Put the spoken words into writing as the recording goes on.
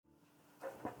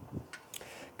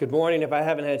Good morning. If I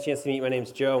haven't had a chance to meet, my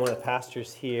name's Joe. I'm one of the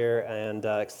pastors here, and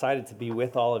excited to be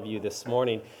with all of you this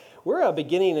morning. We're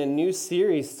beginning a new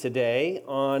series today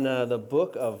on the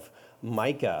book of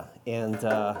Micah, and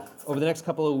over the next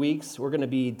couple of weeks, we're going to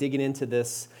be digging into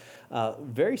this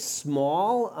very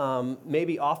small,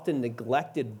 maybe often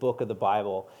neglected book of the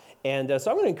Bible. And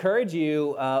so I'm going to encourage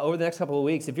you over the next couple of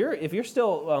weeks, if you're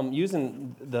still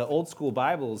using the old school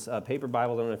Bibles, paper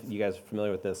Bibles, I don't know if you guys are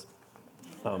familiar with this.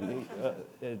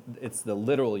 It's the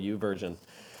literal U version.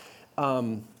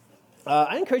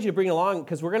 I encourage you to bring it along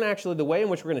because we're going to actually, the way in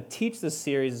which we're going to teach this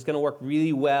series is going to work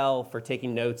really well for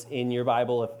taking notes in your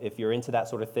Bible if you're into that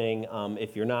sort of thing.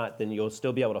 If you're not, then you'll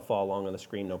still be able to follow along on the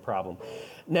screen, no problem.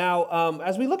 Now,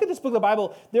 as we look at this book of the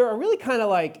Bible, there are really kind of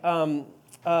like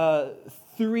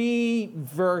three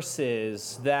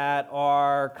verses that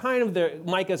are kind of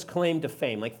Micah's claim to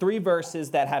fame, like three verses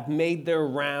that have made their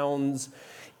rounds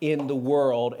in the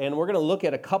world, and we're going to look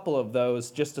at a couple of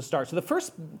those just to start. So the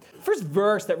first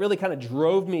verse that really kind of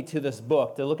drove me to this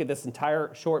book, to look at this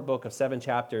entire short book of 7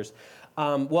 chapters,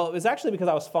 it was actually because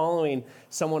I was following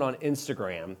someone on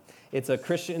Instagram. It's a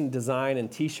Christian design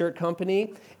and t-shirt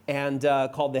company and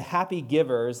called The Happy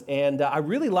Givers, and I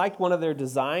really liked one of their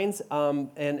designs,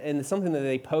 and it's something that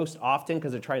they post often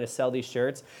because they're trying to sell these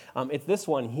shirts. It's this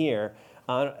one here.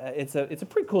 It's a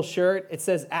pretty cool shirt. It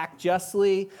says, "Act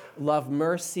justly, love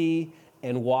mercy,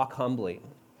 and walk humbly."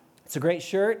 It's a great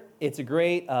shirt. It's a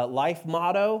great life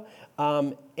motto,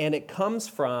 and it comes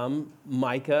from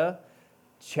Micah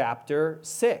chapter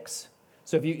 6.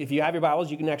 So if you have your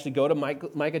Bibles, you can actually go to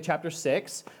Micah chapter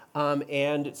 6,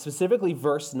 and specifically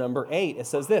verse number 8. It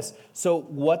says this: "So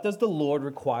what does the Lord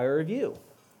require of you?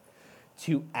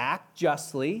 To act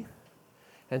justly,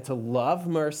 and to love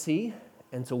mercy,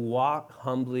 and to walk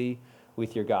humbly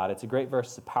with your God." It's a great verse.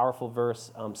 It's a powerful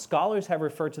verse. Scholars have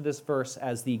referred to this verse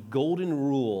as the golden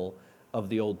rule of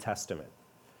the Old Testament.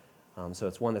 So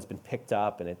it's one that's been picked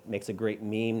up, and it makes a great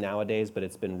meme nowadays, but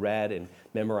it's been read and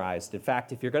memorized. In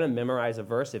fact, if you're going to memorize a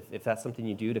verse, if that's something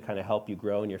you do to kind of help you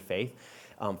grow in your faith,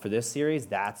 for this series,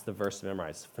 that's the verse to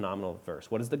memorize. Phenomenal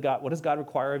verse. What does God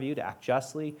require of you? To act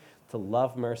justly, to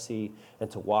love mercy,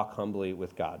 and to walk humbly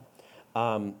with God.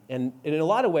 And in a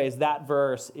lot of ways,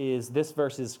 this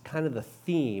verse is kind of the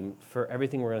theme for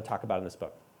everything we're going to talk about in this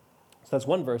book. So that's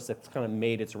one verse that's kind of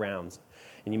made its rounds,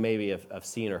 and you maybe have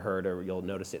seen or heard, or you'll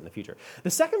notice it in the future. The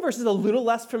second verse is a little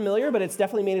less familiar, but it's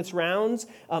definitely made its rounds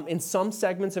in some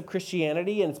segments of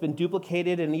Christianity, and it's been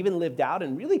duplicated and even lived out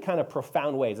in really kind of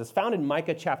profound ways. It's found in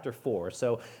Micah chapter 4.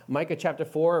 So Micah chapter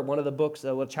 4, one of the books,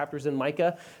 chapters in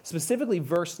Micah, specifically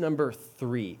verse number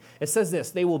 3. It says this: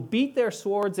 "They will beat their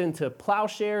swords into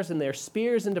plowshares and their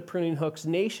spears into pruning hooks.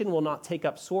 Nation will not take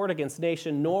up sword against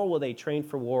nation, nor will they train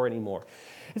for war anymore."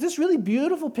 It's this really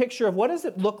beautiful picture of what does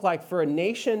it look like for a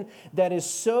nation that is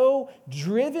so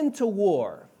driven to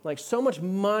war, like so much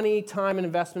money, time, and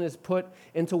investment is put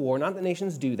into war. Not that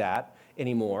nations do that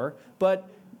anymore, but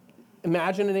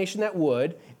imagine a nation that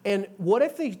would. And what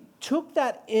if they took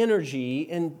that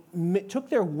energy and took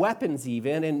their weapons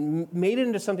even and made it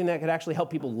into something that could actually help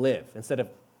people live instead of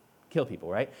kill people,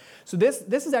 right? So this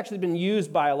has actually been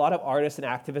used by a lot of artists and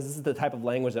activists. This is the type of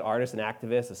language that artists and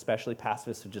activists, especially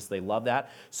pacifists, they love that.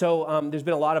 So there's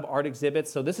been a lot of art exhibits.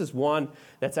 So this is one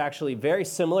that's actually very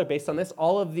similar based on this.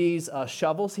 All of these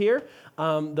shovels here,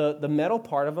 the metal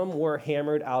part of them were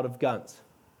hammered out of guns.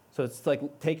 So it's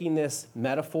like taking this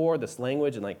metaphor, this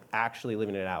language, and like actually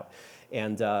living it out.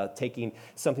 And taking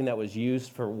something that was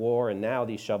used for war, and now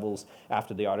these shovels,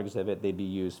 after the art exhibit, they'd be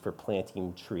used for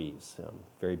planting trees.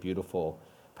 Very beautiful,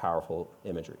 powerful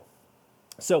imagery.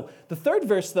 So the third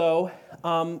verse, though,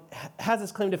 has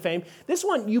its claim to fame. This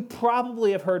one you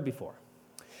probably have heard before.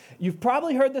 You've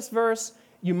probably heard this verse.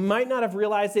 You might not have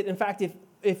realized it. In fact,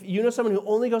 if you know someone who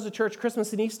only goes to church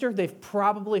Christmas and Easter, they've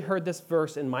probably heard this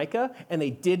verse in Micah, and they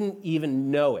didn't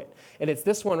even know it. And it's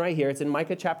this one right here. It's in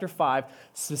Micah chapter 5,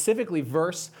 specifically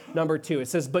verse number 2. It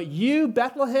says, "But you,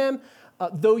 Bethlehem,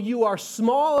 though you are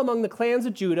small among the clans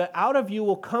of Judah, out of you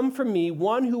will come from me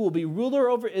one who will be ruler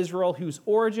over Israel, whose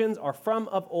origins are from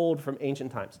of old, from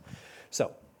ancient times."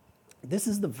 So this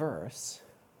is the verse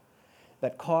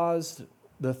that caused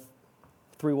the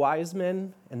 3 wise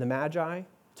men and the Magi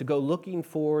to go looking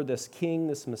for this king,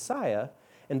 this Messiah,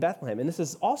 in Bethlehem. And this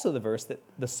is also the verse that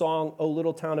the song, "O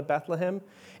Little Town of Bethlehem,"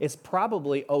 is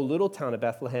probably "O Little Town of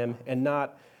Bethlehem" and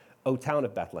not "O Town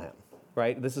of Bethlehem,"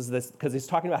 right? This because he's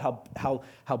talking about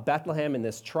how Bethlehem in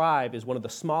this tribe is one of the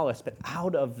smallest, but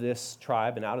out of this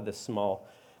tribe and out of this small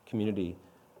community,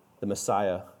 the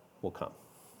Messiah will come.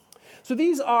 So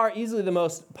these are easily the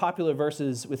most popular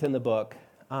verses within the book,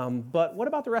 but what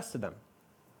about the rest of them?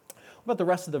 What about the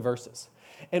rest of the verses?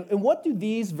 And what do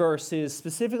these verses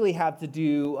specifically have to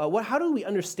do? How do we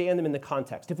understand them in the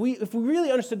context? If we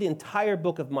really understood the entire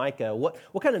book of Micah, what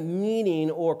kind of meaning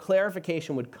or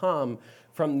clarification would come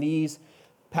from these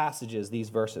passages, these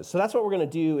verses? So that's what we're going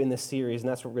to do in this series, and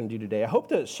that's what we're going to do today. I hope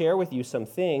to share with you some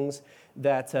things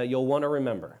that you'll want to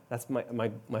remember. That's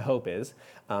my hope is.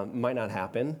 Might not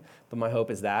happen, but my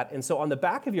hope is that. And so on the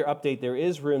back of your update, there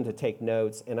is room to take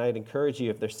notes, and I'd encourage you,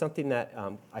 if there's something that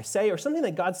I say or something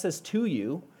that God says to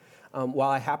you while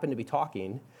I happen to be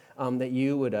talking, that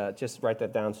you would just write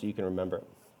that down so you can remember it.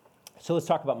 So let's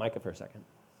talk about Micah for a second.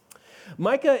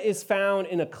 Micah is found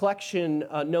in a collection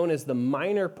known as the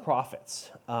Minor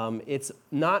Prophets. It's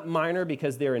not minor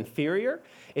because they're inferior.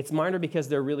 It's minor because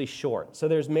they're really short. So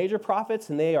there's major prophets,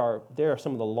 and they are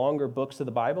some of the longer books of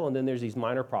the Bible, and then there's these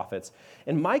minor prophets.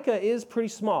 And Micah is pretty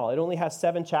small. It only has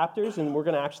 7 chapters, and we're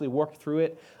going to actually work through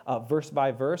it verse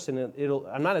by verse. And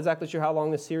I'm not exactly sure how long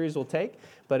this series will take,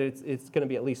 but it's going to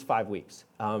be at least 5 weeks.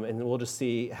 And we'll just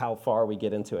see how far we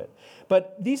get into it.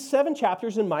 But these 7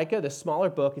 chapters in Micah, the smaller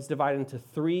book, is divided into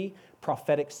 3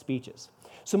 prophetic speeches.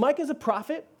 So Micah is a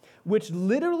prophet, which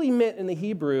literally meant in the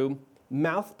Hebrew,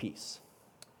 mouthpiece.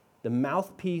 The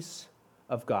mouthpiece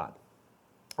of God.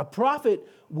 A prophet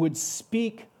would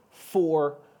speak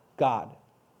for God.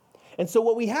 And so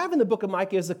what we have in the book of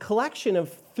Micah is a collection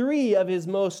of 3 of his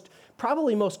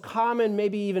probably most common,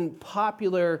 maybe even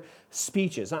popular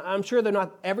speeches. I'm sure they're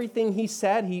not everything he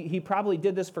said. He probably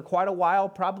did this for quite a while,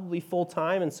 probably full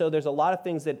time, and so there's a lot of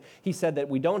things that he said that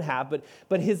we don't have.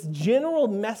 But his general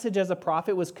message as a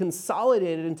prophet was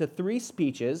consolidated into 3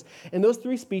 speeches, and those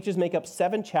 3 speeches make up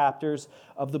 7 chapters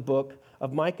of the book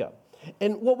of Micah.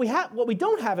 And what we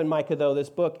don't have in Micah, though, this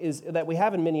book, is that we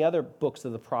have in many other books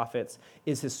of the prophets,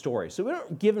 is his story. So we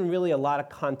don't given really a lot of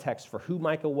context for who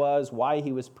Micah was, why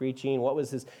he was preaching, what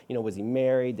was his, was he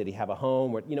married, did he have a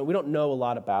home? We don't know a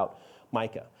lot about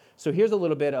Micah. So here's a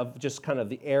little bit of just kind of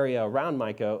the area around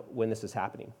Micah when this is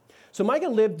happening. So Micah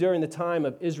lived during the time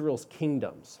of Israel's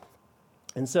kingdoms.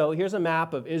 And so here's a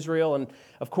map of Israel. And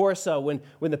of course, when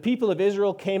the people of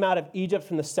Israel came out of Egypt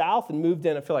from the south and moved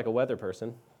in, I feel like a weather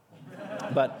person.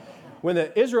 But when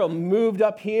Israel moved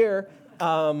up here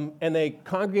and they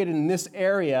congregated in this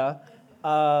area,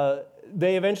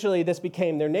 this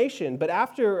became their nation. But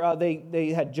after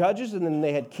they had judges, and then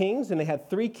they had kings, and they had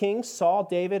 3 kings, Saul,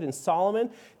 David, and Solomon.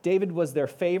 David was their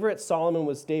favorite. Solomon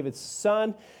was David's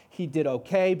son. He did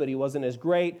okay, but he wasn't as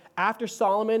great. After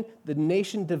Solomon, the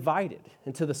nation divided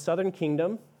into the southern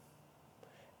kingdom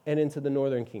and into the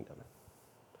northern kingdom.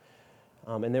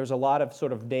 And there's a lot of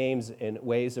sort of names and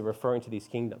ways of referring to these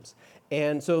kingdoms.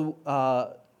 And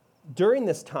so during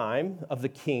this time of the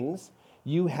kings,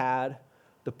 you had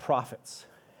the prophets.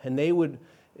 And they would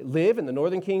live in the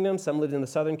northern kingdom, some lived in the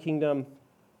southern kingdom,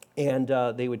 and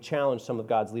they would challenge some of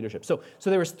God's leadership. So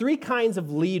there was 3 kinds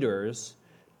of leaders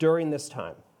during this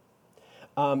time.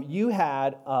 You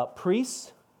had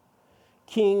priests,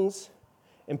 kings,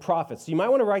 and prophets. So you might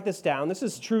want to write this down. This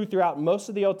is true throughout most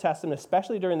of the Old Testament,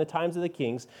 especially during the times of the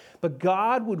kings. But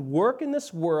God would work in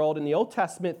this world in the Old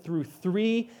Testament through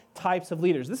 3 types of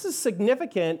leaders. This is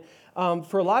significant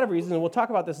for a lot of reasons, and we'll talk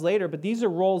about this later, but these are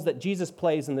roles that Jesus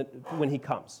plays when he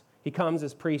comes. He comes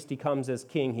as priest, he comes as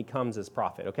king, he comes as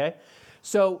prophet, okay?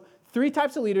 So 3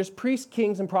 types of leaders, priests,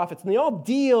 kings, and prophets, and they all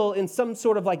deal in some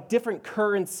sort of like different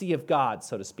currency of God,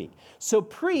 so to speak. So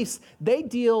priests, they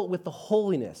deal with the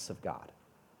holiness of God.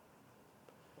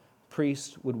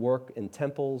 Priests would work in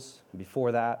temples.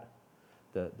 Before that,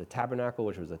 the tabernacle,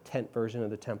 which was a tent version of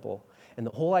the temple. And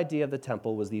the whole idea of the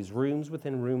temple was these rooms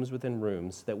within rooms within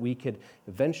rooms that we could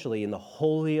eventually, in the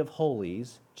Holy of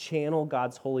Holies, channel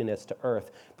God's holiness to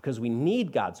earth, because we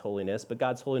need God's holiness, but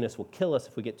God's holiness will kill us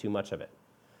if we get too much of it.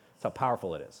 That's how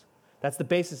powerful it is. That's the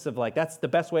basis of that's the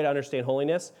best way to understand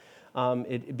holiness.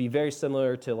 It'd be very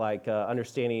similar to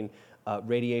understanding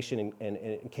radiation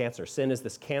and cancer. Sin is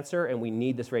this cancer, and we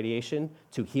need this radiation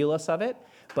to heal us of it.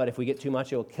 But if we get too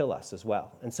much, it will kill us as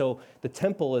well. And so the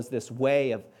temple is this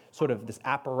way of sort of this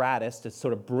apparatus to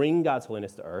sort of bring God's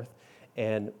holiness to earth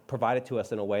and provide it to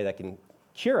us in a way that can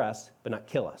cure us, but not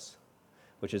kill us,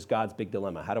 which is God's big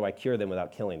dilemma. How do I cure them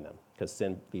without killing them? Because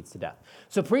sin leads to death.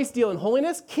 So priests deal in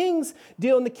holiness. Kings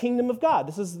deal in the kingdom of God.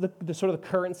 This is the sort of the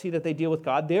currency that they deal with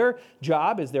God. Their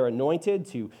job is they're anointed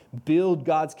to build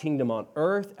God's kingdom on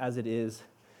earth as it is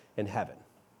in heaven.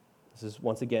 This is,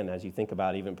 once again, as you think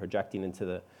about even projecting into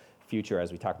the future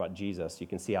as we talk about Jesus, you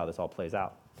can see how this all plays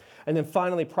out. And then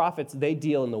finally, prophets, they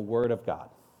deal in the word of God.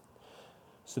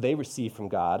 So they receive from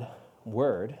God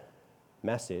word,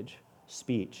 message,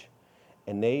 speech,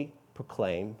 and they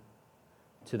proclaim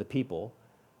to the people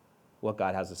what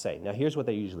God has to say. Now, here's what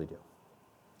they usually do.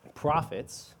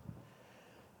 Prophets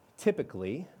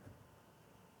typically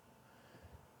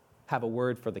have a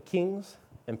word for the kings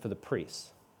and for the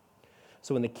priests.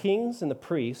 So when the kings and the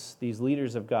priests, these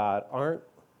leaders of God, aren't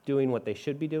doing what they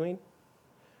should be doing,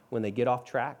 when they get off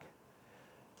track,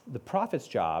 the prophet's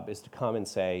job is to come and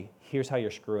say, here's how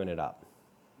you're screwing it up.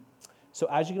 So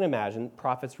as you can imagine,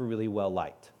 prophets were really well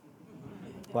liked.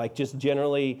 Like just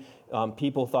generally,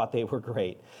 people thought they were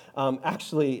great.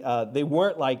 Actually, they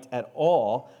weren't liked at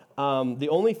all. The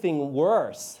only thing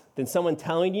worse than someone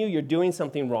telling you you're doing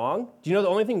something wrong, do you know the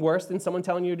only thing worse than someone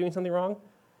telling you you're doing something wrong?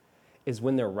 Is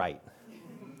when they're right.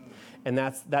 And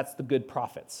that's the good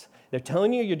prophets. They're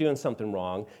telling you you're doing something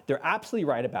wrong. They're absolutely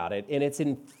right about it, and it's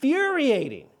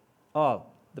infuriating. Oh,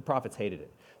 the prophets hated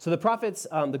it. So the prophets,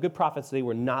 the good prophets, they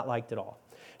were not liked at all.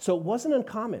 So it wasn't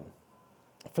uncommon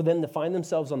for them to find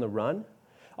themselves on the run.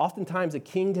 Oftentimes, the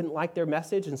king didn't like their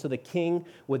message, and so the king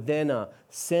would then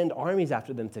send armies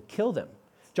after them to kill them.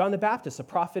 John the Baptist, a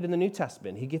prophet in the New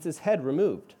Testament, he gets his head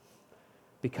removed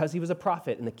because he was a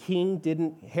prophet, and the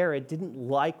king Herod didn't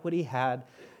like what he had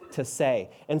to say.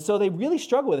 And so they really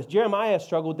struggle with this. Jeremiah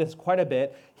struggled with this quite a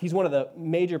bit. He's one of the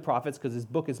major prophets because his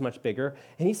book is much bigger.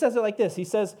 And he says it like this. He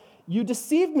says, you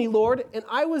deceived me, Lord, and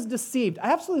I was deceived.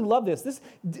 I absolutely love this.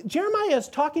 Jeremiah is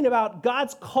talking about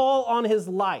God's call on his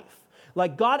life.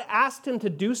 Like God asked him to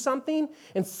do something,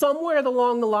 and somewhere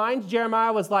along the lines,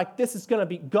 Jeremiah was like, this is going to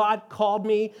be, God called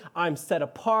me, I'm set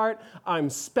apart, I'm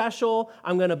special,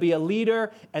 I'm going to be a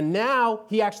leader. And now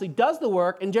he actually does the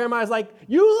work, and Jeremiah's like,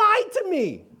 you lied to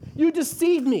me. You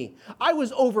deceived me. I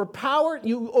was overpowered.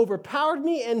 You overpowered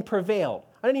me and prevailed.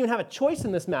 I didn't even have a choice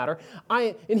in this matter.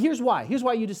 And here's why. Here's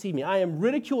why you deceived me. I am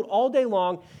ridiculed all day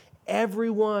long.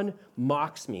 Everyone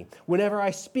mocks me. Whenever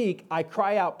I speak, I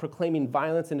cry out proclaiming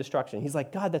violence and destruction. He's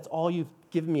like, God, that's all you've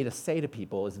given me to say to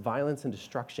people is violence and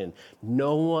destruction.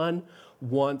 No one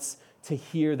wants to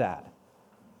hear that.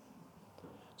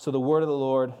 So the word of the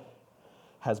Lord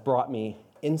has brought me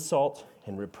insult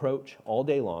and reproach all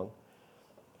day long.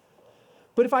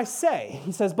 But if I say,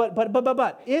 he says, but,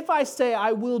 if I say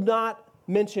I will not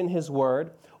mention his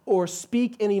word or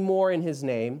speak anymore in his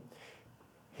name,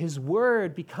 his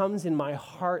word becomes in my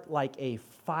heart like a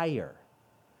fire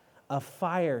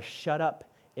shut up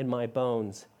in my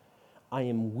bones. I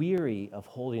am weary of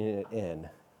holding it in.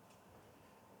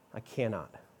 I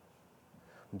cannot.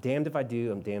 I'm damned if I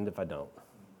do, I'm damned if I don't.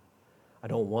 I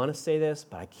don't want to say this,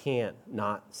 but I can't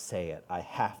not say it. I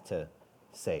have to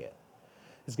say it.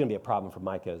 This is going to be a problem for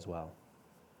Micah as well.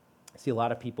 I see a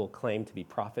lot of people claim to be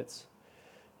prophets.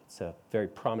 It's a very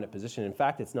prominent position. In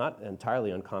fact, it's not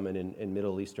entirely uncommon in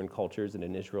Middle Eastern cultures and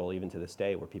in Israel even to this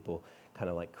day where people kind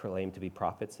of like claim to be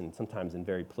prophets and sometimes in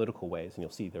very political ways. And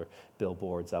you'll see their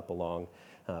billboards up along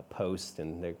posts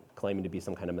and they're claiming to be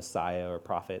some kind of Messiah or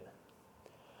prophet.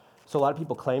 So a lot of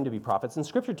people claim to be prophets. And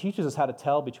Scripture teaches us how to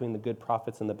tell between the good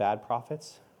prophets and the bad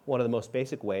prophets. One of the most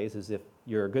basic ways is if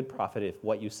you're a good prophet, if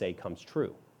what you say comes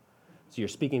true. So you're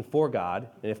speaking for God,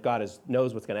 and if God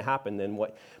knows what's going to happen, then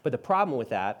what? But the problem with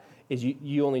that is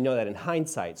you only know that in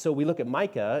hindsight. So we look at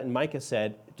Micah, and Micah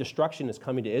said, destruction is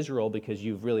coming to Israel because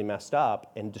you've really messed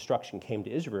up, and destruction came to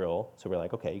Israel. So we're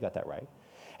like, okay, you got that right.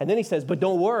 And then he says, but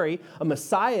don't worry, a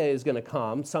Messiah is going to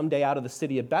come someday out of the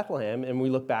city of Bethlehem, and we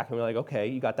look back and we're like, okay,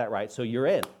 you got that right. So you're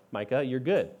in, Micah, you're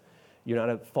good. You're not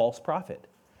a false prophet.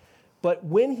 But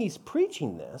when he's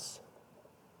preaching this,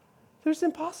 it's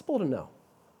impossible to know.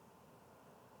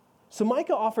 So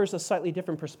Micah offers a slightly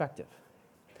different perspective.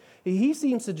 He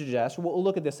seems to suggest, we'll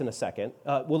look at this in a second,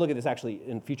 we'll look at this actually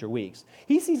in future weeks.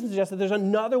 He seems to suggest that there's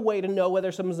another way to know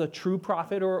whether someone's a true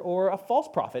prophet or a false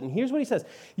prophet. And here's what he says.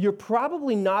 You're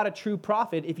probably not a true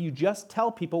prophet if you just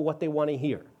tell people what they want to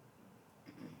hear.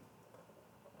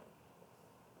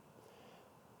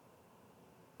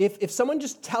 If someone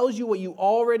just tells you what you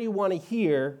already want to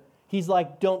hear, he's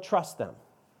like, don't trust them.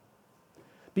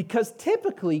 Because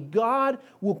typically, God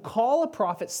will call a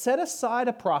prophet, set aside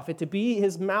a prophet to be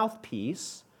his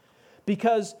mouthpiece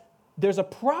because there's a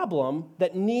problem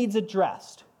that needs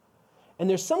addressed. And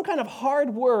there's some kind of hard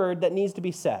word that needs to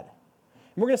be said.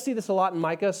 And we're going to see this a lot in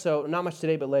Micah, so not much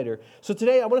today, but later. So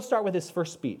today, I want to start with his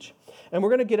first speech. And we're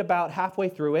going to get about halfway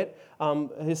through it.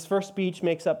 His first speech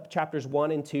makes up chapters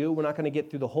 1 and 2. We're not going to get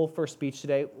through the whole first speech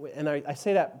today. And I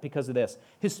say that because of this.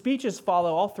 His speeches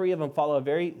all three of them follow a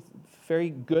very, very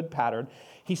good pattern.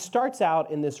 He starts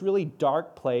out in this really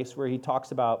dark place where he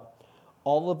talks about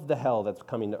all of the hell that's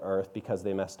coming to earth because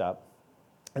they messed up.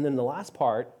 And then the last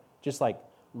part, just like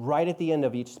right at the end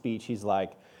of each speech, he's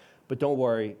like, but don't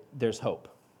worry, there's hope.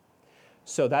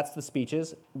 So that's the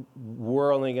speeches.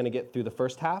 We're only going to get through the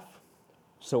first half.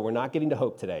 So we're not getting to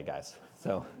hope today, guys.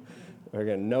 So we're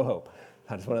getting no hope.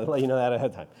 I just want to let you know that ahead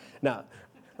of time. Now,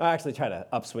 I actually try to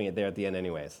upswing it there at the end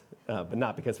anyways, but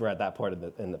not because we're at that part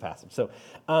in the passage. So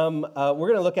we're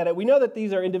going to look at it. We know that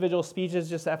these are individual speeches,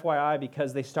 just FYI,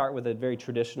 because they start with a very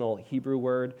traditional Hebrew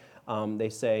word. They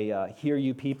say, hear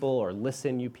you people, or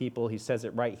listen you people. He says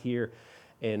it right here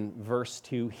in verse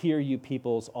 2, hear you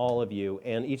peoples, all of you.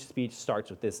 And each speech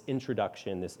starts with this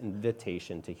introduction, this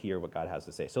invitation to hear what God has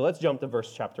to say. So let's jump to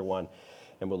verse chapter 1,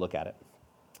 and we'll look at it.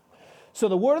 So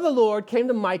the word of the Lord came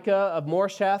to Micah of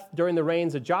Moresheth during the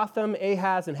reigns of Jotham,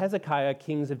 Ahaz, and Hezekiah,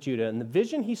 kings of Judah. And the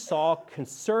vision he saw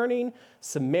concerning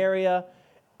Samaria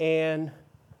and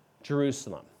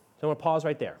Jerusalem. So I'm going to pause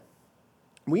right there.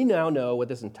 We now know what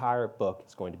this entire book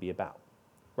is going to be about,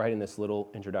 right in this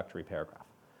little introductory paragraph.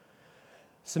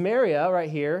 Samaria, right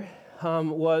here,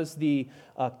 was the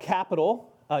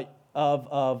capital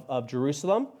of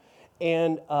Jerusalem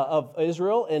and of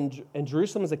Israel, and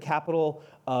Jerusalem is the capital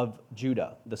of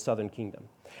Judah, the southern kingdom.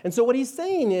 And so what he's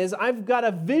saying is, I've got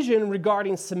a vision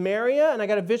regarding Samaria, and I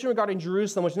got a vision regarding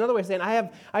Jerusalem, which is another way of saying I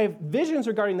have visions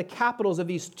regarding the capitals of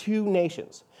these two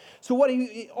nations. So what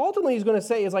he ultimately is going to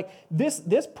say is like, this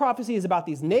prophecy is about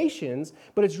these nations,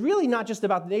 but it's really not just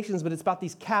about the nations, but it's about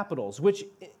these capitals, which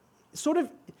sort of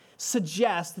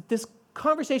suggests that this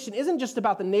conversation isn't just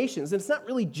about the nations, and it's not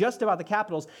really just about the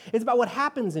capitals, it's about what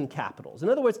happens in capitals. In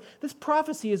other words, this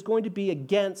prophecy is going to be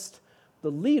against the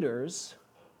leaders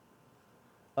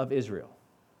of Israel,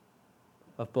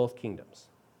 of both kingdoms.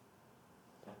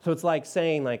 So it's like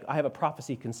saying, like, I have a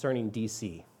prophecy concerning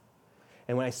D.C.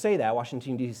 And when I say that,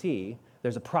 Washington, D.C.,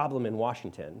 there's a problem in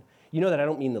Washington. You know that I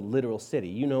don't mean the literal city.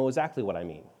 You know exactly what I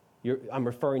mean. I'm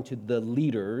referring to the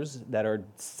leaders that are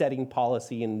setting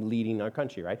policy and leading our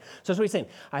country, right? So that's what he's saying.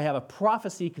 I have a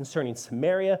prophecy concerning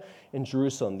Samaria and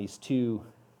Jerusalem, these two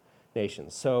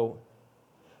nations. So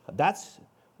that's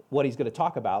what he's going to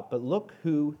talk about, but look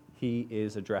who he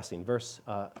is addressing. Verse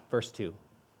 2.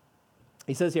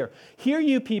 He says here, hear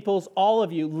you peoples, all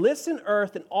of you, listen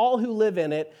earth and all who live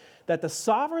in it, that the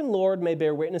sovereign Lord may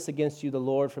bear witness against you, the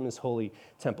Lord from his holy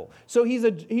temple. So he's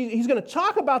going to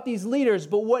talk about these leaders,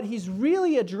 but what he's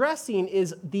really addressing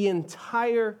is the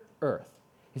entire earth.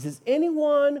 He says,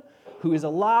 anyone who is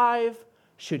alive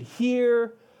should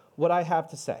hear what I have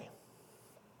to say.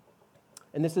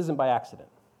 And this isn't by accident.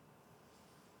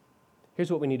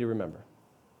 Here's what we need to remember.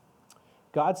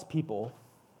 God's people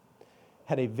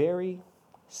had a very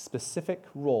specific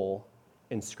role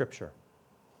in Scripture.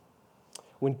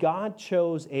 When God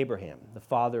chose Abraham, the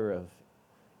father of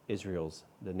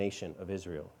the nation of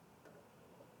Israel,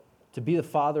 to be the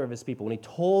father of his people, when he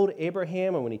told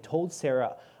Abraham and when he told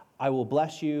Sarah, I will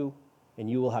bless you and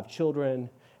you will have children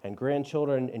and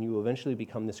grandchildren and you will eventually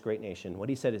become this great nation, what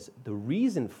he said is the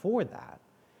reason for that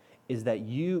is that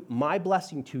my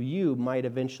blessing to you might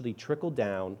eventually trickle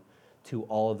down to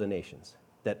all of the nations,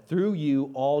 that through you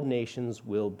all nations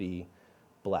will be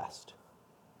blessed.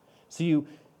 So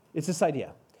it's this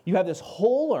idea. You have this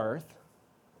whole earth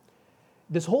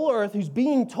who's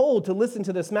being told to listen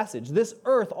to this message. This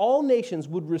earth, all nations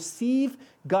would receive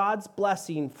God's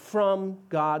blessing from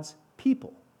God's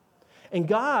people. And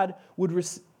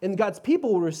God's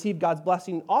people will receive God's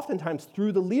blessing oftentimes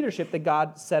through the leadership that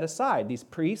God set aside, these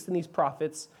priests and these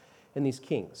prophets and these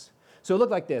kings. So it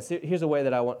looked like this. Here's a way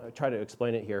that I want to try to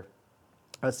explain it here.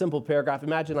 A simple paragraph.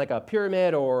 Imagine like a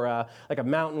pyramid or like a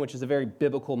mountain, which is a very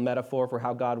biblical metaphor for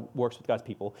how God works with God's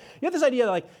people. You have this idea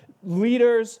that like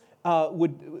leaders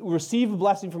would receive a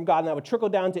blessing from God, and that would trickle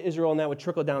down to Israel, and that would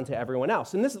trickle down to everyone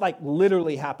else. And this like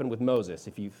literally happened with Moses,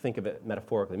 if you think of it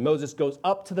metaphorically. Moses goes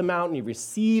up to the mountain, he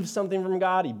receives something from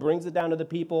God, he brings it down to the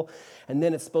people, and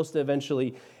then it's supposed to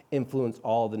eventually influence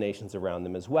all the nations around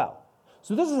them as well.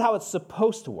 So this is how it's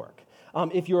supposed to work.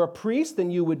 If you're a priest,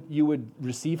 then you would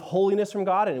receive holiness from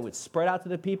God, and it would spread out to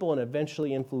the people and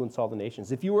eventually influence all the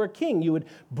nations. If you were a king, you would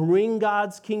bring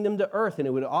God's kingdom to earth, and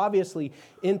it would obviously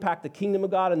impact the kingdom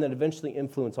of God and then eventually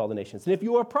influence all the nations. And if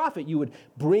you were a prophet, you would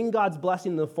bring God's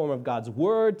blessing in the form of God's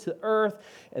word to earth,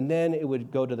 and then it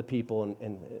would go to the people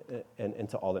and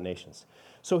to all the nations.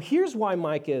 So here's why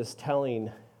Micah is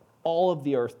telling all of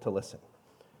the earth to listen.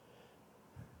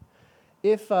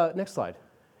 Next slide.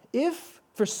 If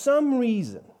for some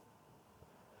reason,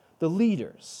 the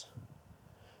leaders,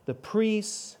 the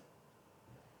priests,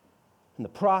 and the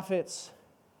prophets,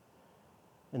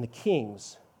 and the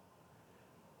kings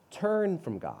turn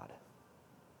from God,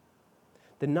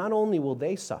 then not only will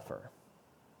they suffer,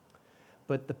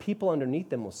 but the people underneath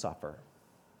them will suffer.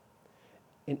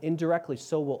 And indirectly,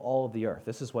 so will all of the earth.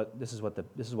 This is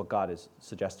what God is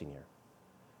suggesting here.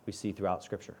 We see throughout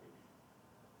Scripture.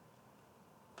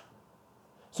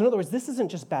 So in other words, this isn't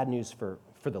just bad news for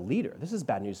the leader. This is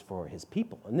bad news for his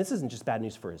people. And this isn't just bad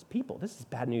news for his people. This is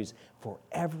bad news for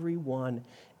everyone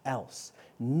else.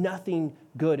 Nothing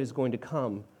good is going to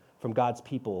come from God's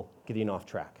people getting off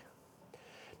track.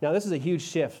 Now, this is a huge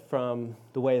shift from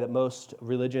the way that most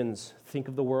religions think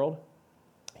of the world.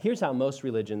 Here's how most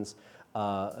religions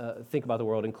think about the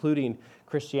world, including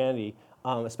Christianity,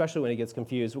 especially when it gets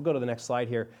confused. We'll go to the next slide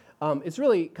here. It's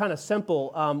really kind of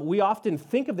simple. We often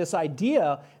think of this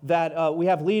idea that we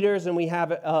have leaders and we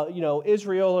have,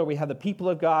 Israel, or we have the people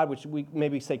of God, which we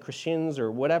maybe say Christians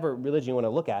or whatever religion you want to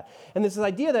look at. And this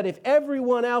idea that if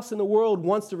everyone else in the world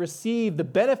wants to receive the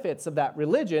benefits of that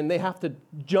religion, they have to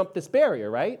jump this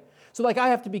barrier, right? So I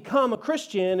have to become a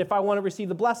Christian if I want to receive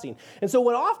the blessing. And so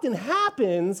what often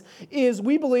happens is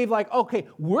we believe okay,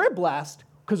 we're blessed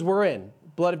because we're in.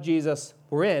 Blood of Jesus,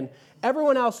 we're in.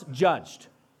 Everyone else judged.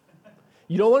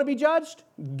 You don't want to be judged?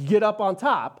 Get up on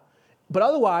top. But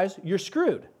otherwise, you're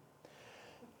screwed.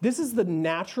 This is the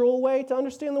natural way to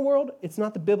understand the world. It's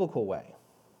not the biblical way.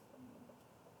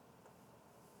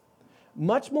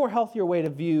 Much more healthier way to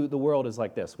view the world is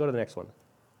like this. Go to the next one.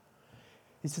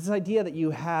 It's this idea that you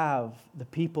have the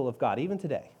people of God, even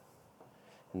today.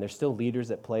 And there's still leaders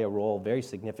that play a role very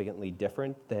significantly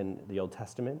different than the Old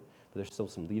Testament. But there's still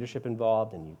some leadership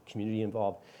involved and community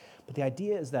involved. But the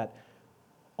idea is that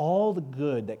all the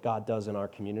good that God does in our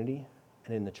community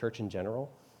and in the church in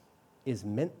general is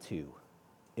meant to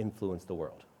influence the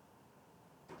world.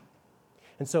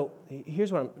 And so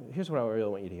here's what I really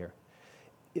want you to hear.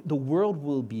 The world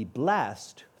will be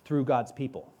blessed through God's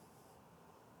people.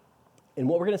 And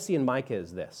what we're going to see in Micah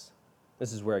is this.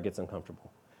 This is where it gets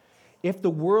uncomfortable. If the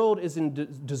world is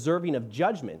deserving of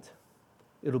judgment,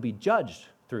 it'll be judged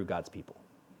through God's people.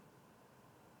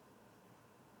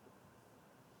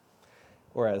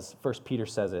 Or as 1 Peter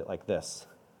says it like this,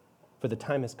 for the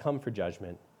time has come for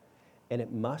judgment, and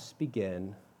it must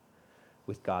begin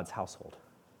with God's household.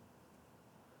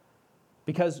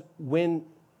 Because when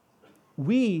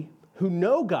we who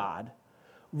know God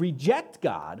reject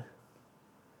God,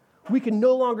 we can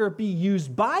no longer be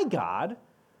used by God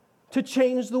to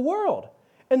change the world.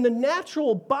 And the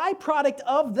natural byproduct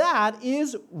of that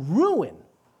is ruin,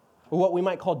 or what we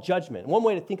might call judgment. One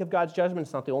way to think of God's judgment,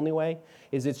 it's not the only way,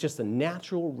 is it's just a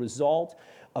natural result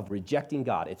of rejecting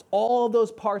God. It's all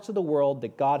those parts of the world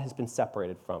that God has been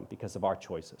separated from because of our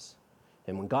choices.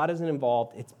 And when God isn't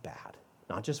involved, it's bad.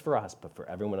 Not just for us, but for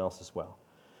everyone else as well.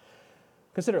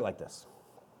 Consider it like this.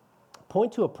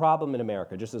 Point to a problem in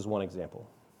America, just as one example.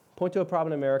 Point to a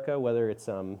problem in America, whether it's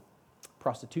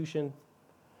prostitution,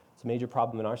 it's a major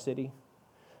problem in our city,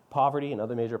 poverty,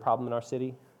 another major problem in our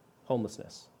city,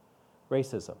 homelessness,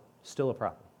 racism, still a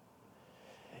problem.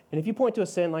 And if you point to a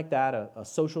sin like that, a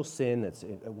social sin that's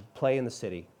at play in the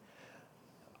city,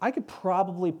 I could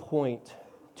probably point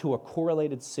to a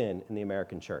correlated sin in the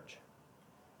American church.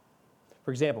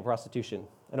 For example, prostitution.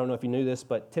 I don't know if you knew this,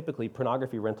 but typically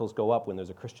pornography rentals go up when there's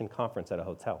a Christian conference at a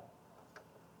hotel.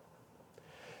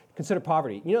 Consider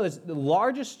poverty. You know, the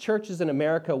largest churches in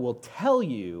America will tell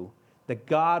you that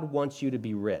God wants you to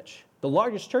be rich. The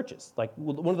largest churches, like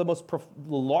one of the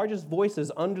largest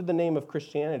voices under the name of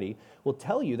Christianity, will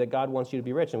tell you that God wants you to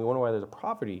be rich. And we wonder why there's a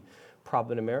poverty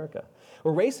problem in America.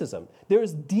 Or racism. There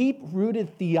is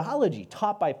deep-rooted theology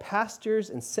taught by pastors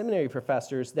and seminary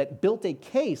professors that built a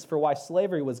case for why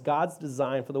slavery was God's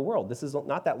design for the world. This is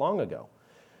not that long ago.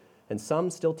 And some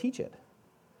still teach it.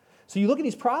 So you look at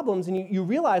these problems and you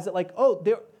realize that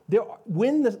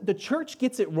when the church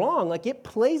gets it wrong, it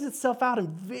plays itself out in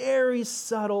very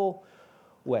subtle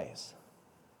ways.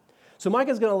 So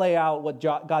Micah is going to lay out what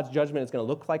God's judgment is going to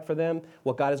look like for them,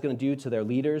 what God is going to do to their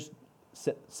leaders,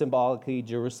 symbolically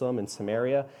Jerusalem and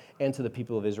Samaria, and to the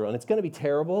people of Israel. And it's going to be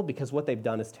terrible because what they've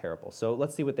done is terrible. So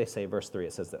let's see what they say. Verse 3,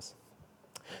 it says this.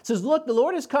 It says, look, the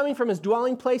Lord is coming from his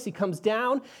dwelling place. He comes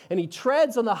down and he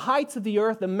treads on the heights of the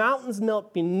earth. The mountains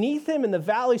melt beneath him and the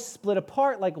valleys split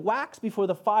apart like wax before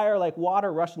the fire, like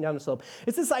water rushing down the slope.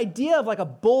 It's this idea of a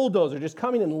bulldozer just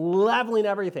coming and leveling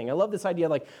everything. I love this idea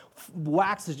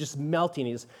wax is just melting.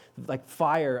 It's like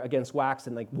fire against wax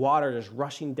and water just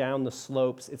rushing down the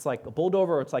slopes. It's like a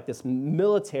bulldozer, or it's like this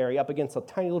military up against a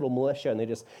tiny little militia, and they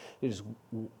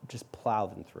just plow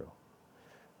them through.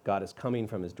 God is coming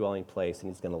from his dwelling place, and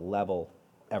he's going to level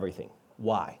everything.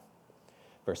 Why?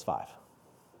 Verse 5.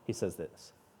 He says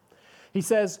this. He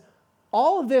says,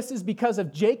 all of this is because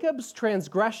of Jacob's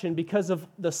transgression, because of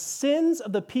the sins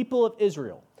of the people of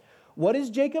Israel. What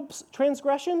is Jacob's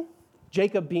transgression?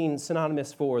 Jacob being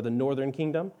synonymous for the northern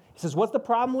kingdom. He says, what's the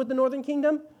problem with the northern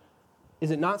kingdom? Is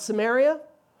it not Samaria?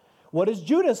 What is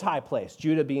Judah's high place?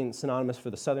 Judah being synonymous for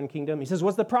the southern kingdom. He says,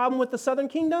 what's the problem with the southern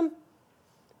kingdom?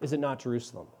 Is it not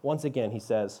Jerusalem? Once again, he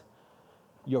says,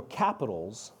 your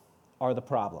capitals are the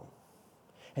problem.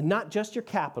 And not just your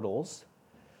capitals,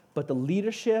 but the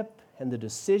leadership and the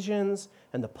decisions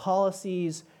and the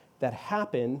policies that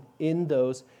happen in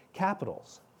those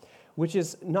capitals, which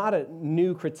is not a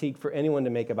new critique for anyone to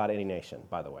make about any nation,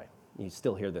 by the way. You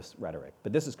still hear this rhetoric,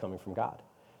 but this is coming from God.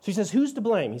 So he says, who's to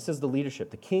blame? He says the leadership,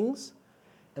 the kings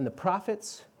and the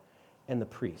prophets and the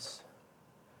priests.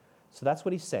 So that's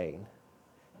what he's saying.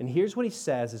 And here's what he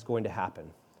says is going to happen.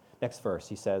 Next verse,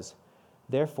 he says,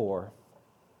 therefore,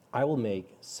 I will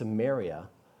make Samaria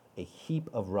a heap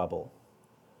of rubble,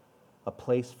 a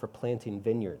place for planting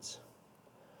vineyards.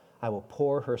 I will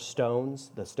pour her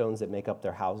stones, the stones that make up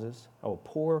their houses. I will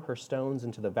pour her stones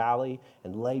into the valley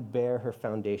and lay bare her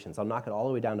foundations. I'll knock it all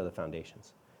the way down to the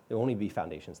foundations. There will only be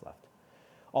foundations left.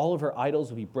 All of her idols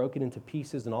will be broken into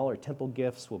pieces, and all her temple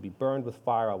gifts will be burned with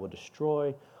fire. I will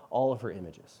destroy all of her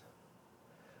images.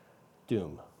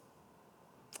 Doom.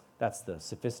 That's the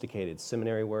sophisticated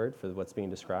seminary word for what's being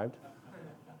described.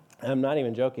 And I'm not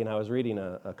even joking. I was reading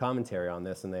a commentary on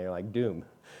this, and they're like, doom.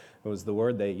 It was the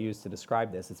word they used to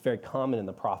describe this. It's very common in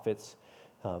the prophets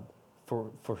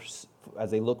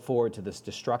as they look forward to this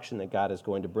destruction that God is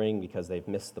going to bring because they've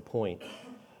missed the point.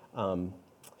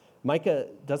 Micah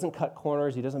doesn't cut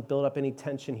corners. He doesn't build up any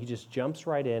tension. He just jumps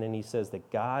right in, and he says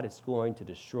that God is going to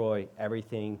destroy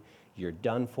everything. You're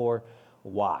done for.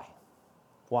 Why?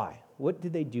 Why? What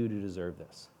did they do to deserve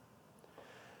this?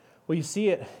 Well, you see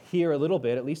it here a little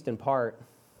bit, at least in part.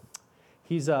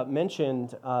 He's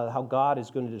mentioned how God is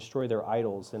going to destroy their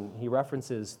idols, and he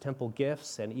references temple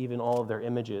gifts and even all of their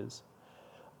images.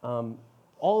 All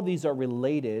of these are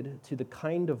related to the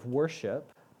kind of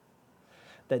worship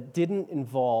that didn't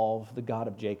involve the God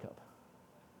of Jacob.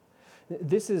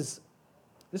 This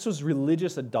was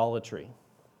religious idolatry.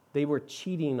 They were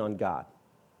cheating on God.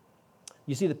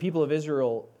 You see, the people of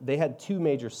Israel, they had two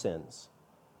major sins.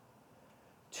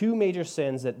 Two major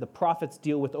sins that the prophets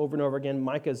deal with over and over again.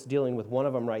 Micah's dealing with one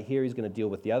of them right here. He's going to deal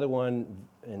with the other one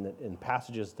in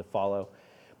passages to follow.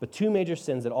 But two major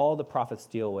sins that all the prophets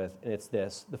deal with, and it's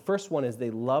this. The first one is they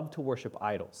love to worship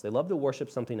idols. They love to worship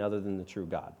something other than the true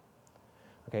God.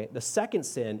 Okay. The second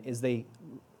sin is they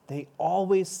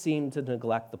always seem to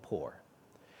neglect the poor.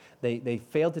 They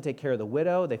failed to take care of the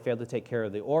widow. They failed to take care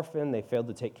of the orphan. They failed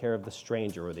to take care of the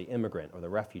stranger or the immigrant or the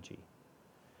refugee.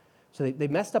 So they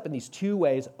messed up in these two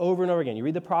ways over and over again. You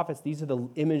read the prophets, these are the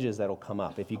images that'll come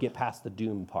up. If you get past the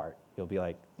doom part,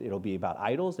 it'll be about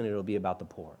idols and it'll be about the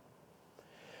poor.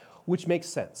 Which makes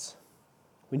sense.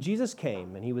 When Jesus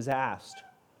came and he was asked,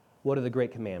 what are the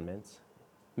great commandments?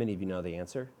 Many of you know the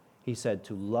answer. He said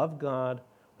to love God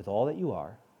with all that you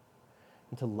are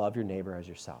and to love your neighbor as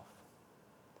yourself.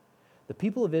 The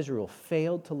people of Israel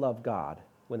failed to love God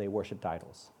when they worshiped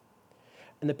idols.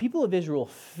 And the people of Israel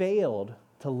failed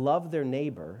to love their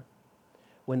neighbor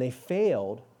when they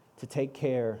failed to take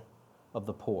care of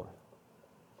the poor.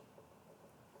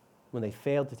 When they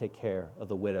failed to take care of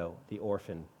the widow, the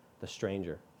orphan, the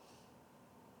stranger.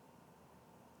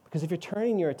 Because if you're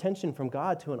turning your attention from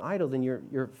God to an idol, then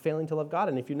you're failing to love God.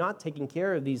 And if you're not taking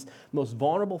care of these most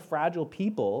vulnerable, fragile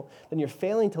people, then you're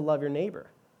failing to love your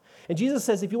neighbor. And Jesus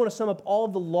says, if you want to sum up all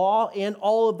of the law and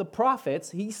all of the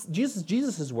prophets,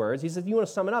 Jesus' words, he says, if you want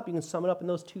to sum it up, you can sum it up in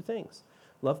those two things.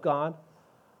 Love God,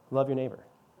 love your neighbor,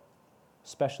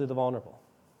 especially the vulnerable.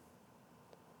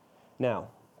 Now,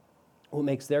 what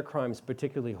makes their crimes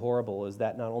particularly horrible is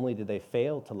that not only did they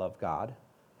fail to love God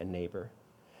and neighbor,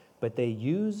 but they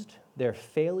used their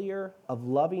failure of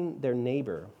loving their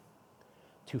neighbor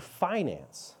to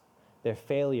finance their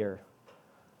failure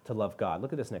to love God.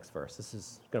 Look at this next verse. This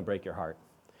is going to break your heart.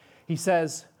 He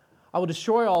says, I will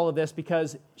destroy all of this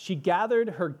because she gathered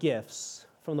her gifts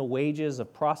from the wages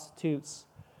of prostitutes.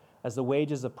 As the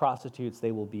wages of prostitutes,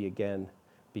 they will be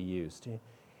used.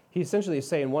 He essentially is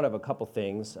saying one of a couple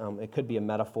things. It could be a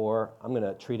metaphor. I'm going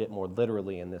to treat it more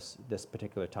literally in this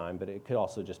particular time, but it could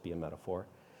also just be a metaphor.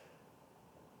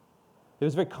 It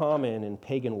was very common in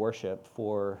pagan worship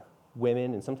for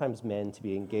women and sometimes men to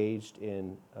be engaged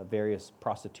in various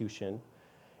prostitution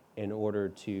in order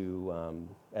to,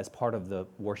 as part of the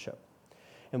worship.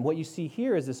 And what you see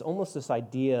here is almost this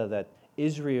idea that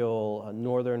Israel,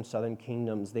 northern, southern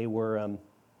kingdoms, they were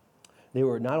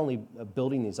not only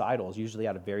building these idols, usually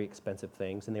out of very expensive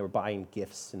things, and they were buying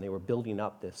gifts, and they were building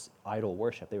up this idol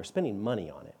worship. They were spending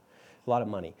money on it, a lot of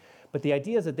money. But the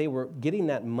idea is that they were getting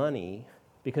that money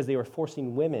because they were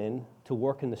forcing women to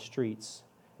work in the streets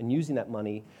and using that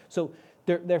money. So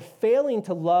they're failing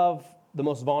to love the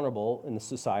most vulnerable in the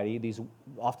society, these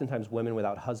oftentimes women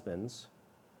without husbands,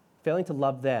 failing to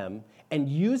love them, and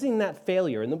using that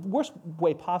failure in the worst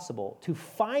way possible to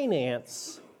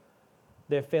finance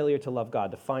their failure to love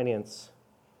God, to finance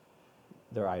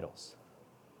their idols.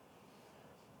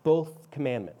 Both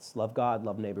commandments, love God,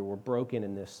 love neighbor, were broken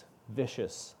in this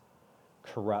vicious,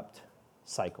 corrupt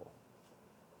cycle.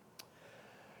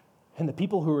 And the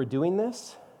people who were doing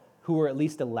this, who were at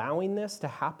least allowing this to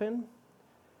happen,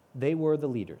 they were the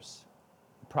leaders,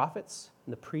 the prophets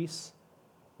and the priests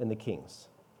and the kings.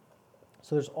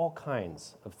 So there's all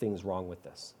kinds of things wrong with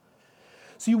this.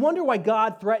 So you wonder why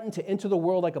God threatened to enter the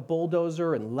world like a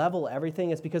bulldozer and level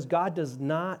everything. It's because God does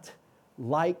not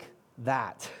like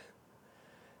that.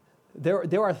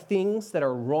 There are things that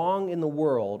are wrong in the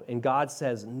world, and God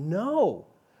says, no.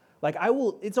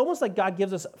 It's almost like God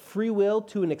gives us free will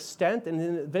to an extent, and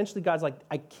then eventually God's like,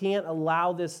 I can't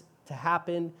allow this to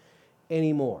happen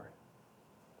anymore.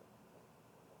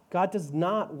 God does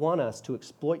not want us to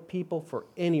exploit people for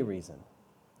any reason.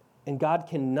 And God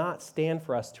cannot stand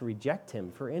for us to reject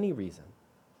him for any reason.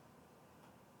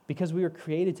 Because we were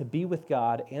created to be with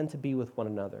God and to be with one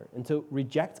another. And to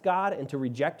reject God and to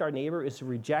reject our neighbor is to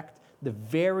reject the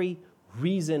very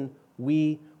reason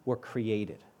we were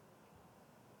created.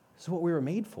 This is what we were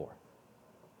made for.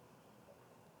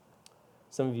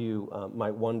 Some of you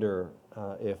might wonder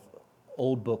if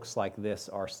old books like this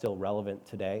are still relevant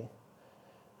today.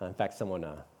 In fact,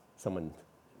 someone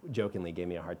jokingly gave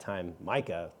me a hard time.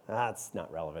 Micah, that's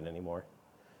not relevant anymore.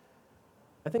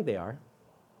 I think they are.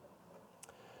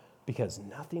 Because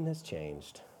nothing has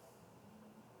changed.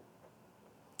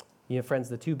 You know, friends,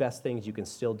 the two best things you can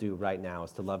still do right now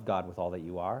is to love God with all that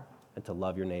you are and to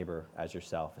love your neighbor as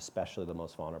yourself, especially the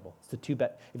most vulnerable. It's the two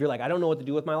best. If you're like, I don't know what to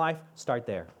do with my life, start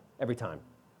there every time.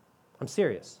 I'm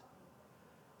serious.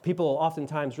 People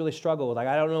oftentimes really struggle with,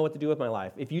 I don't know what to do with my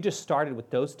life. If you just started with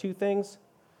those two things,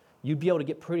 you'd be able to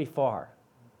get pretty far.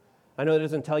 I know it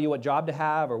doesn't tell you what job to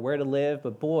have or where to live,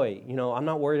 but boy, I'm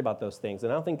not worried about those things.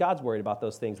 And I don't think God's worried about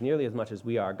those things nearly as much as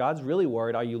we are. God's really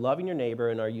worried, are you loving your neighbor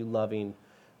and are you loving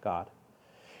God?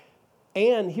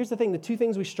 And here's the thing, the two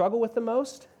things we struggle with the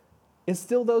most is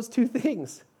still those two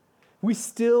things. We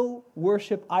still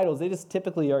worship idols. They just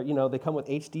typically are, they come with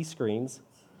HD screens,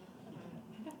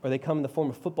 or they come in the form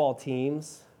of football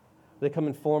teams, or they come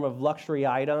in form of luxury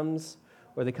items,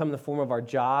 or they come in the form of our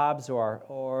jobs or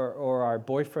our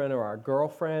boyfriend or our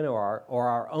girlfriend or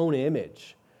our own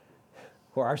image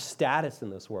or our status in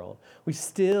this world. We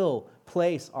still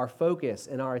place our focus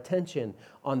and our attention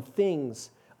on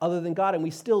things other than God, and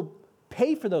we still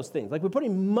pay for those things. Like we're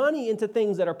putting money into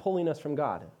things that are pulling us from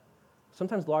God,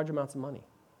 sometimes large amounts of money,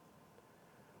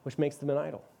 which makes them an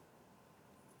idol.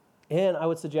 And I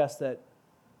would suggest that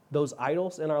those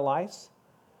idols in our lives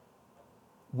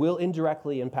will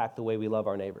indirectly impact the way we love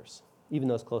our neighbors, even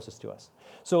those closest to us.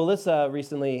 So Alyssa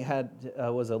recently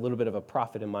was a little bit of a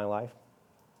prophet in my life,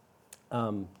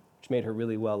 which made her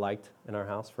really well liked in our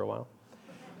house for a while,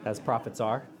 as prophets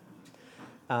are.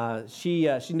 She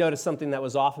noticed something that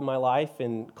was off in my life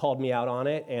and called me out on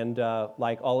it, and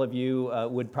like all of you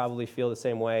would probably feel the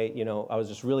same way. I was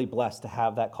just really blessed to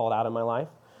have that called out in my life,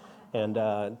 and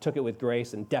took it with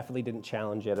grace and definitely didn't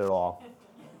challenge it at all.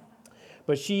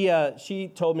 But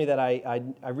she told me that I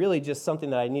really just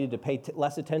something that I needed to pay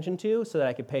less attention to so that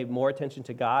I could pay more attention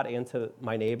to God and to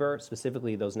my neighbor,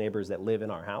 specifically those neighbors that live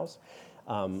in our house,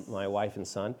 my wife and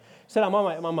son. She said, I'm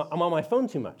on my phone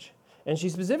too much. And she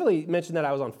specifically mentioned that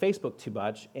I was on Facebook too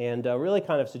much and really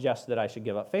kind of suggested that I should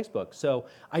give up Facebook. So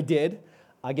I did.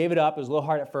 I gave it up. It was a little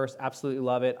hard at first. Absolutely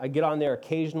love it. I get on there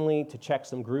occasionally to check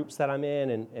some groups that I'm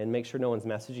in and make sure no one's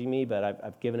messaging me, but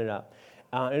I've given it up.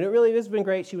 And it really has been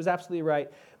great. She was absolutely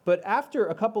right. But after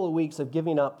a couple of weeks of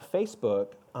giving up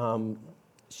Facebook,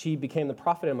 she became the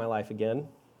prophet in my life again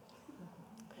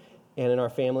and in our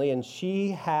family. And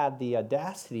she had the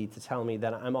audacity to tell me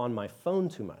that I'm on my phone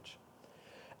too much.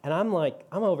 And I'm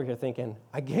over here thinking,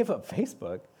 I gave up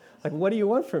Facebook. Like, what do you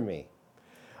want from me?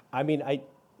 I mean,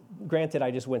 granted,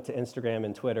 I just went to Instagram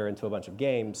and Twitter and to a bunch of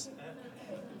games.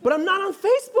 But I'm not on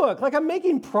Facebook. Like, I'm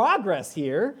making progress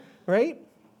here, right?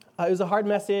 It was a hard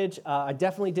message. I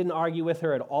definitely didn't argue with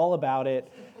her at all about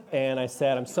it. And I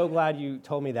said, I'm so glad you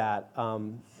told me that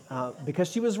because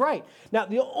she was right. Now,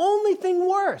 the only thing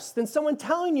worse than someone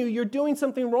telling you you're doing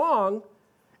something wrong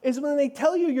is when they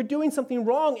tell you you're doing something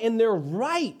wrong and they're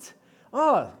right.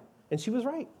 And she was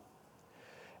right.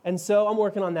 And so I'm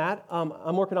working on that.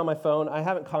 I'm working on my phone. I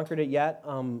haven't conquered it yet.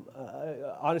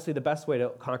 Honestly, the best way to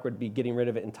conquer it would be getting rid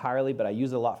of it entirely, but I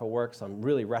use it a lot for work, so I'm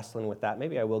really wrestling with that.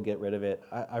 Maybe I will get rid of it.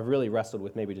 I've really wrestled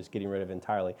with maybe just getting rid of it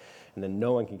entirely, and then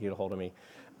no one can get a hold of me.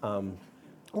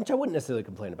 which I wouldn't necessarily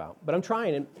complain about, but I'm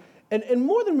trying. And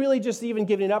more than really just even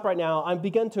giving it up right now, I've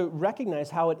begun to recognize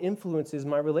how it influences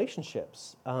my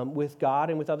relationships with God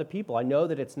and with other people. I know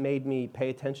that it's made me pay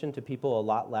attention to people a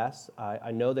lot less.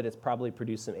 I know that it's probably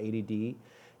produced some ADD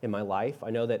in my life.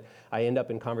 I know that I end up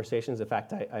in conversations. In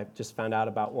fact, I just found out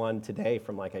about one today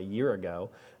from like a year ago,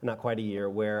 not quite a year,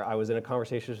 where I was in a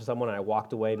conversation with someone and I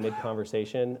walked away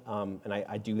mid-conversation. And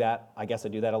I do that. I guess I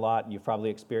do that a lot. You've probably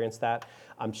experienced that.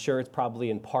 I'm sure it's probably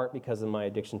in part because of my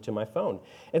addiction to my phone.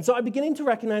 And so I'm beginning to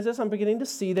recognize this. I'm beginning to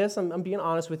see this. I'm being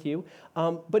honest with you.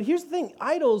 But here's the thing.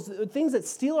 Idols, things that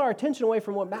steal our attention away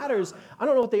from what matters, I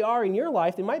don't know what they are in your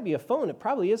life. They might be a phone. It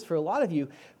probably is for a lot of you.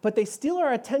 But they steal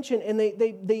our attention, and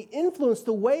they influence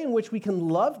the way in which we can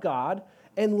love God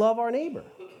and love our neighbor.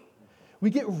 We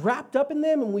get wrapped up in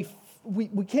them, and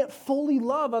we can't fully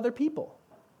love other people.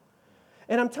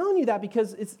 And I'm telling you that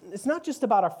because it's not just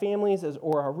about our families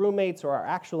or our roommates or our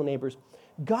actual neighbors.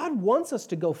 God wants us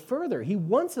to go further. He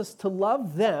wants us to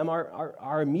love them,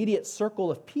 our immediate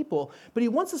circle of people, but he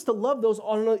wants us to love those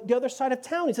on the other side of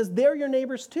town. He says, they're your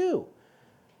neighbors too.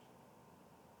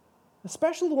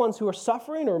 Especially the ones who are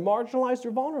suffering or marginalized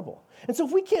or vulnerable. And so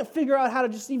if we can't figure out how to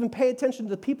just even pay attention to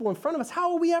the people in front of us,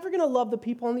 how are we ever going to love the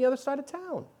people on the other side of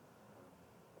town?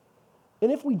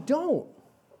 And if we don't,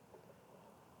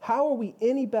 how are we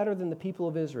any better than the people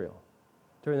of Israel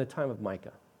during the time of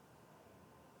Micah?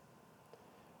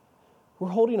 We're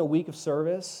holding a week of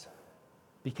service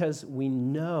because we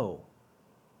know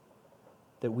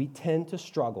that we tend to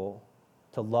struggle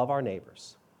to love our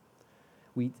neighbors.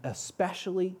 We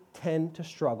especially tend to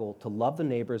struggle to love the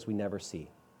neighbors we never see.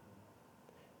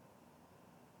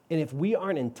 And if we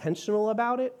aren't intentional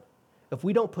about it, if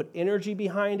we don't put energy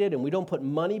behind it and we don't put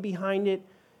money behind it,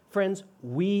 friends,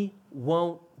 we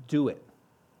won't do it.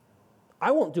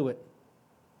 I won't do it.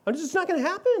 It's just not going to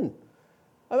happen.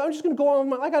 I'm just going to go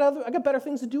on. I got better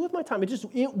things to do with my time.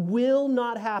 It will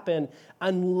not happen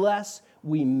unless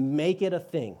we make it a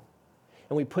thing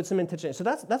and we put some intention. So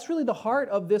that's really the heart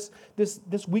of this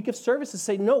week of service, is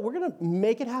say, no, we're going to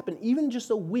make it happen, even just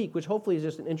a week, which hopefully is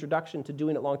just an introduction to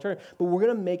doing it long term, but we're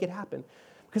going to make it happen.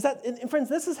 Because and friends,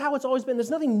 this is how it's always been. There's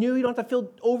nothing new. You don't have to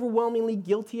feel overwhelmingly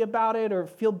guilty about it or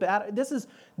feel bad. This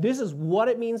is what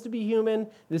it means to be human.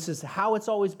 This is how it's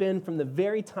always been from the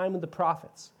very time of the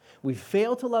prophets. We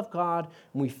fail to love God,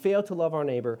 and we fail to love our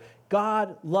neighbor.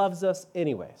 God loves us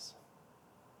anyways.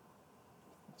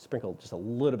 Sprinkle just a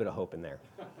little bit of hope in there.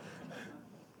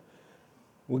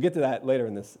 We'll get to that later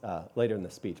in this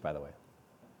speech, by the way.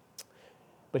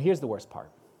 But here's the worst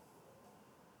part.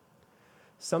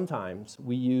 Sometimes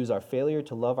we use our failure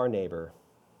to love our neighbor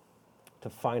to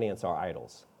finance our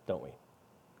idols, don't we?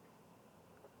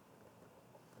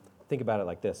 Think about it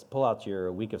like this. Pull out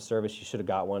your week of service. You should have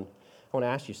got one. I want to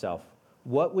ask yourself,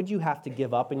 what would you have to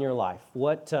give up in your life?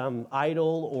 What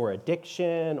idol or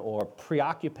addiction or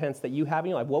preoccupants that you have in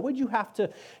your life, what would you have to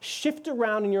shift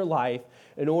around in your life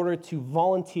in order to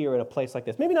volunteer at a place like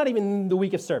this? Maybe not even the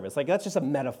week of service. Like, that's just a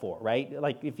metaphor, right?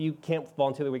 Like, if you can't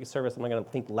volunteer the week of service, I'm not going to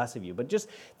think less of you. But just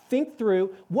think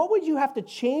through, what would you have to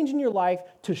change in your life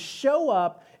to show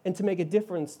up and to make a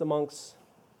difference amongst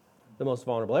the most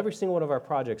vulnerable? Every single one of our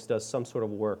projects does some sort of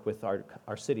work with our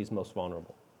city's most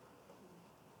vulnerable.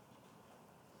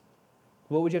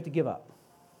 What would you have to give up?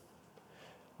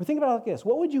 Or think about it like this.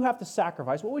 What would you have to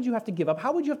sacrifice? What would you have to give up?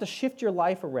 How would you have to shift your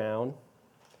life around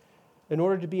in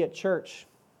order to be at church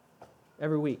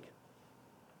every week?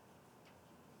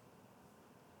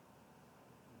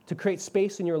 To create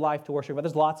space in your life to worship God.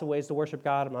 There's lots of ways to worship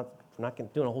God. I'm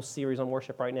not doing a whole series on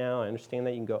worship right now. I understand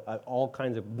that. You can go all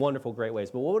kinds of wonderful, great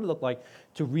ways. But what would it look like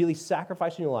to really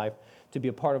sacrifice in your life to be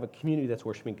a part of a community that's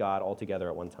worshiping God all together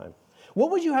at one time?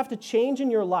 What would you have to change in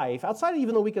your life, outside of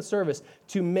even the week of service,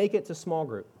 to make it to small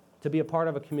group, to be a part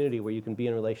of a community where you can be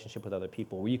in a relationship with other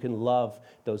people, where you can love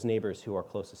those neighbors who are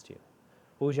closest to you?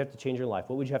 What would you have to change in your life?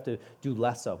 What would you have to do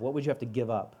less of? What would you have to give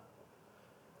up?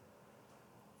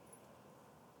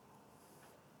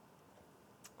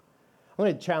 I'm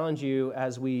going to challenge you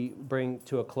as we bring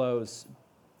to a close.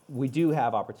 We do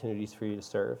have opportunities for you to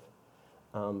serve.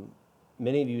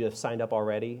 Many of you have signed up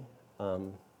already.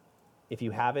 If you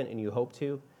haven't and you hope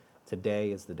to,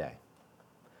 today is the day.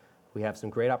 We have some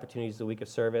great opportunities the week of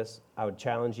service. I would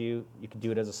challenge you. You can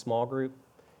do it as a small group.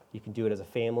 You can do it as a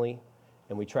family.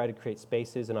 And we try to create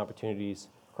spaces and opportunities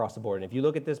across the board. And if you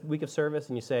look at this week of service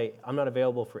and you say, I'm not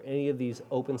available for any of these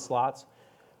open slots,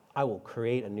 I will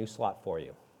create a new slot for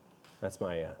you. That's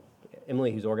my,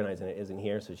 Emily, who's organizing it, isn't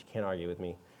here, so she can't argue with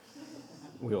me.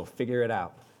 We will figure it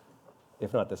out,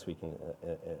 if not this week, in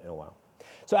a while.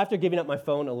 So after giving up my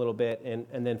phone a little bit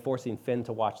and then forcing Finn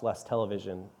to watch less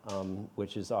television,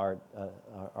 which is our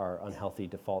unhealthy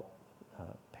default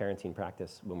parenting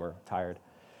practice when we're tired,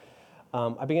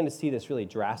 I began to see this really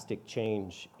drastic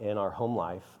change in our home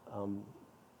life.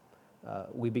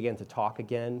 We began to talk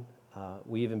again.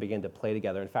 We even began to play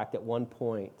together. In fact, at one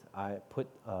point, I put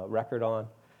a record on,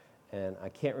 and I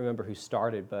can't remember who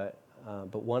started, but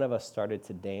one of us started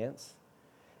to dance,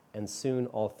 and soon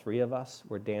all three of us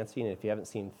were dancing. And if you haven't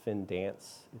seen Finn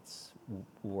dance, it's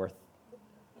worth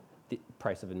the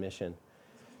price of admission.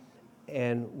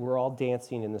 And we're all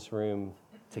dancing in this room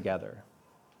together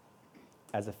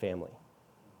as a family.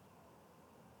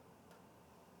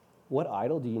 What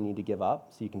idol do you need to give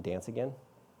up so you can dance again?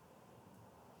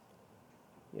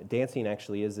 Dancing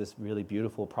actually is this really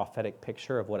beautiful prophetic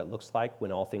picture of what it looks like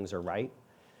when all things are right.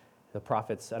 The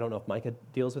prophets, I don't know if Micah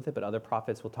deals with it, but other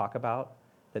prophets will talk about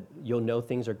that you'll know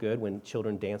things are good when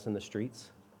children dance in the streets,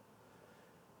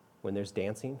 when there's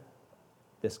dancing,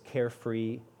 this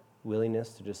carefree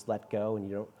willingness to just let go,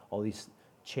 and all these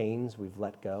chains we've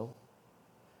let go.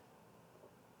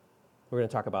 We're going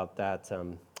to talk about that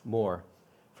more.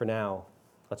 For now,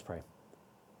 let's pray.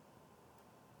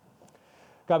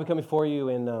 God, we come before you,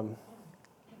 and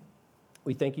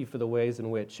we thank you for the ways in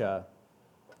which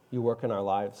you work in our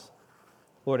lives.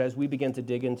 Lord, as we begin to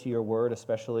dig into your word,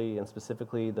 especially and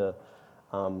specifically the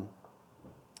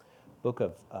book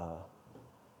of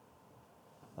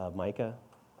Micah,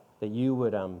 that you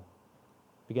would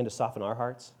begin to soften our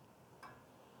hearts,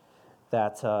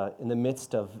 that in the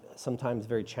midst of sometimes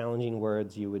very challenging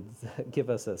words, you would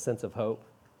give us a sense of hope.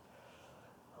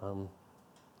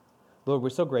 Lord, we're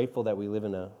so grateful that we live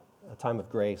in a time of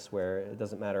grace where it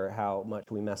doesn't matter how much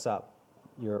we mess up,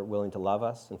 you're willing to love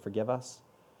us and forgive us,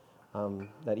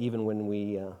 that even when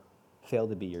we fail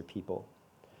to be your people.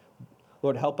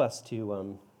 Lord, help us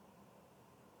to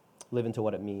live into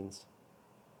what it means.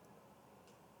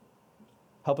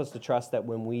 Help us to trust that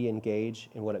when we engage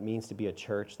in what it means to be a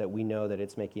church, that we know that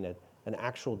it's making an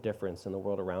actual difference in the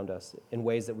world around us in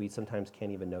ways that we sometimes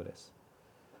can't even notice.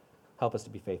 Help us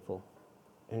to be faithful.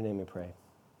 In your name we pray.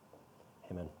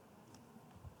 Amen.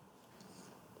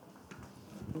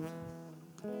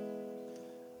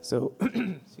 So,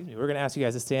 excuse me, we're going to ask you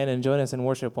guys to stand and join us in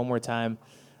worship one more time.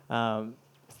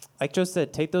 Like Joe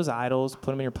said, take those idols, put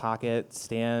them in your pocket,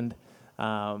 stand,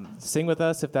 sing with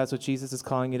us if that's what Jesus is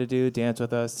calling you to do, dance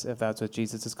with us if that's what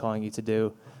Jesus is calling you to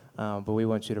do. But we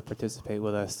want you to participate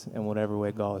with us in whatever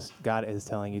way God is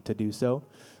telling you to do so.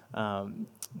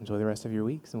 Enjoy the rest of your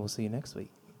weeks, and we'll see you next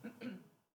week.